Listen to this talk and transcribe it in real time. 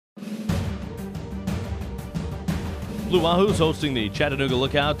Blue Wahoos hosting the Chattanooga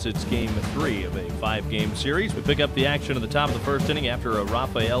Lookouts. It's game 3 of a 5-game series. We pick up the action at the top of the first inning after a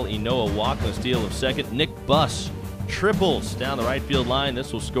Rafael Inoa walk and a steal of second. Nick Buss triples down the right field line.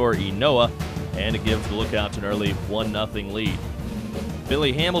 This will score Inoa, and it gives the Lookouts an early 1-0 lead.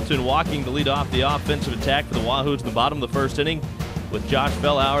 Billy Hamilton walking to lead off the offensive attack for the Wahoos in the bottom of the first inning. With Josh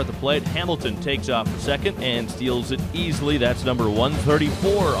Fellauer at the plate, Hamilton takes off for second and steals it easily. That's number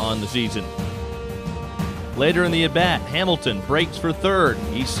 134 on the season. Later in the at-bat, Hamilton breaks for third.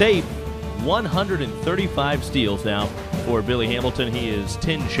 He's safe. 135 steals now for Billy Hamilton. He is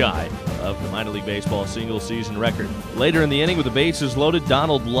 10 shy of the minor league baseball single-season record. Later in the inning, with the bases loaded,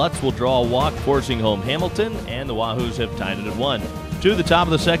 Donald Lutz will draw a walk, forcing home Hamilton, and the Wahoos have tied it at 1. To the top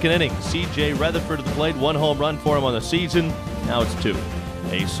of the second inning, C.J. Retherford at the plate. 1 home run for him on the season. Now it's 2.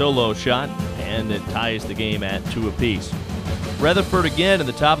 A solo shot, and it ties the game at 2 apiece. Retherford again in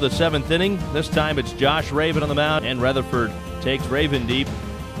the top of the 7th inning. This time it's Josh Raven on the mound, and Retherford takes Raven deep.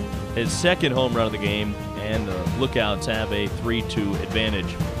 His second home run of the game, and the Lookouts have a 3-2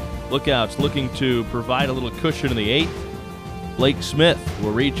 advantage. Lookouts looking to provide a little cushion in the 8th. Blake Smith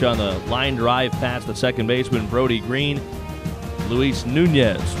will reach on the line drive past the second baseman, Brody Green. Luis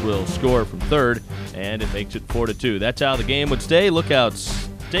Nunez will score from third, and it makes it 4-2. That's how the game would stay. Lookouts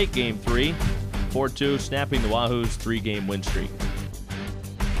take game 3. 4-2, snapping the Wahoos' 3-game win streak.